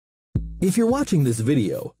If you're watching this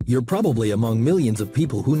video, you're probably among millions of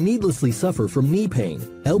people who needlessly suffer from knee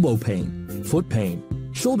pain, elbow pain, foot pain,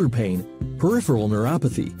 shoulder pain, peripheral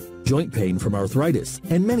neuropathy, joint pain from arthritis,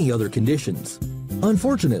 and many other conditions.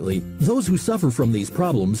 Unfortunately, those who suffer from these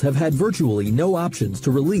problems have had virtually no options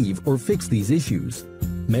to relieve or fix these issues.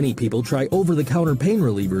 Many people try over-the-counter pain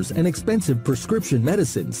relievers and expensive prescription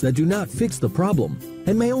medicines that do not fix the problem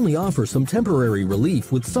and may only offer some temporary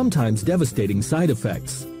relief with sometimes devastating side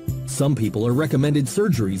effects. Some people are recommended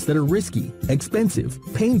surgeries that are risky, expensive,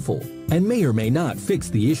 painful, and may or may not fix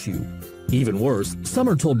the issue. Even worse, some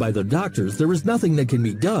are told by their doctors there is nothing that can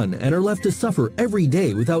be done and are left to suffer every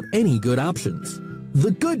day without any good options.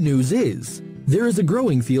 The good news is, there is a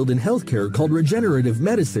growing field in healthcare called regenerative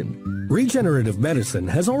medicine. Regenerative medicine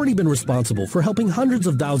has already been responsible for helping hundreds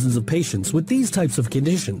of thousands of patients with these types of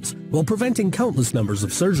conditions while preventing countless numbers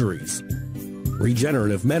of surgeries.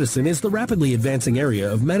 Regenerative medicine is the rapidly advancing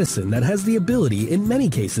area of medicine that has the ability in many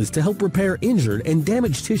cases to help repair injured and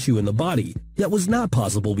damaged tissue in the body that was not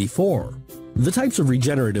possible before. The types of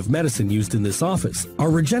regenerative medicine used in this office are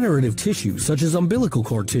regenerative tissue such as umbilical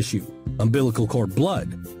cord tissue, umbilical cord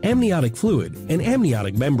blood, amniotic fluid, and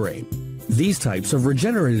amniotic membrane. These types of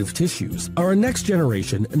regenerative tissues are a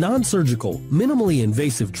next-generation, non-surgical, minimally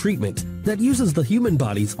invasive treatment that uses the human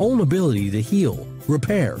body's own ability to heal,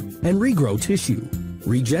 repair, and regrow tissue.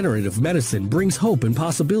 Regenerative medicine brings hope and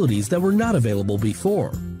possibilities that were not available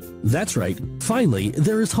before. That's right, finally,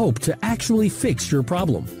 there is hope to actually fix your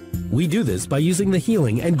problem. We do this by using the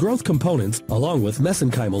healing and growth components along with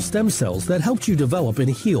mesenchymal stem cells that helped you develop and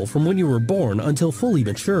heal from when you were born until fully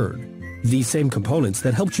matured. These same components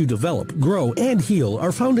that helped you develop, grow, and heal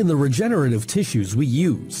are found in the regenerative tissues we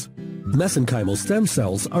use. Mesenchymal stem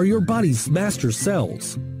cells are your body's master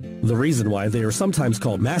cells. The reason why they are sometimes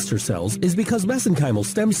called master cells is because mesenchymal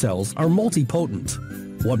stem cells are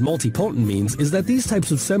multipotent. What multipotent means is that these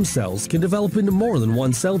types of stem cells can develop into more than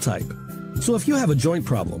one cell type. So if you have a joint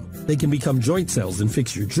problem, they can become joint cells and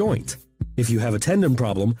fix your joint. If you have a tendon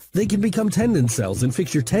problem, they can become tendon cells and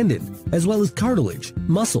fix your tendon, as well as cartilage,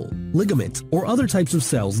 muscle, ligament, or other types of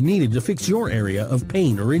cells needed to fix your area of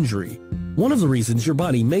pain or injury. One of the reasons your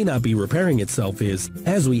body may not be repairing itself is,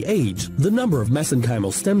 as we age, the number of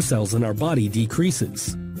mesenchymal stem cells in our body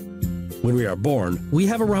decreases. When we are born, we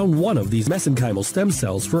have around one of these mesenchymal stem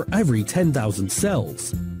cells for every 10,000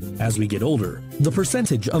 cells. As we get older, the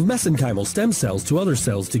percentage of mesenchymal stem cells to other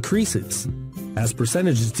cells decreases. As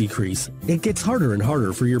percentages decrease, it gets harder and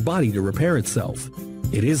harder for your body to repair itself.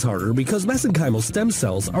 It is harder because mesenchymal stem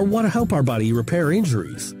cells are what help our body repair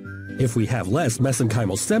injuries. If we have less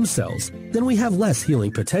mesenchymal stem cells, then we have less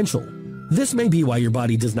healing potential. This may be why your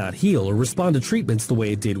body does not heal or respond to treatments the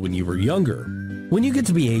way it did when you were younger. When you get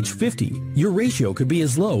to be age 50, your ratio could be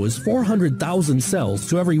as low as 400,000 cells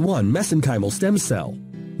to every one mesenchymal stem cell.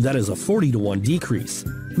 That is a 40-to-1 decrease,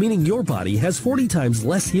 meaning your body has 40 times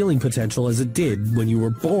less healing potential as it did when you were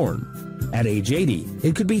born. At age 80,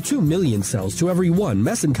 it could be 2 million cells to every one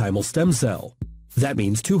mesenchymal stem cell. That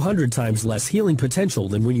means 200 times less healing potential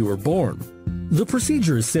than when you were born. The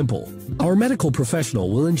procedure is simple. Our medical professional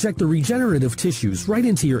will inject the regenerative tissues right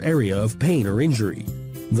into your area of pain or injury.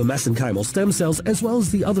 The mesenchymal stem cells, as well as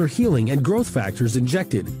the other healing and growth factors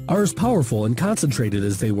injected, are as powerful and concentrated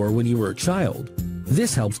as they were when you were a child.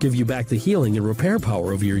 This helps give you back the healing and repair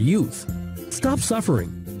power of your youth. Stop suffering.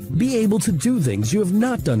 Be able to do things you have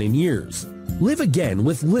not done in years. Live again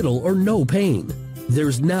with little or no pain.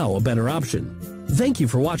 There's now a better option. Thank you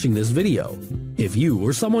for watching this video. If you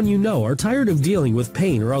or someone you know are tired of dealing with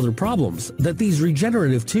pain or other problems that these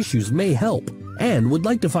regenerative tissues may help and would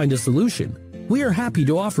like to find a solution, we are happy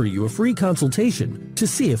to offer you a free consultation to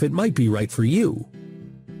see if it might be right for you.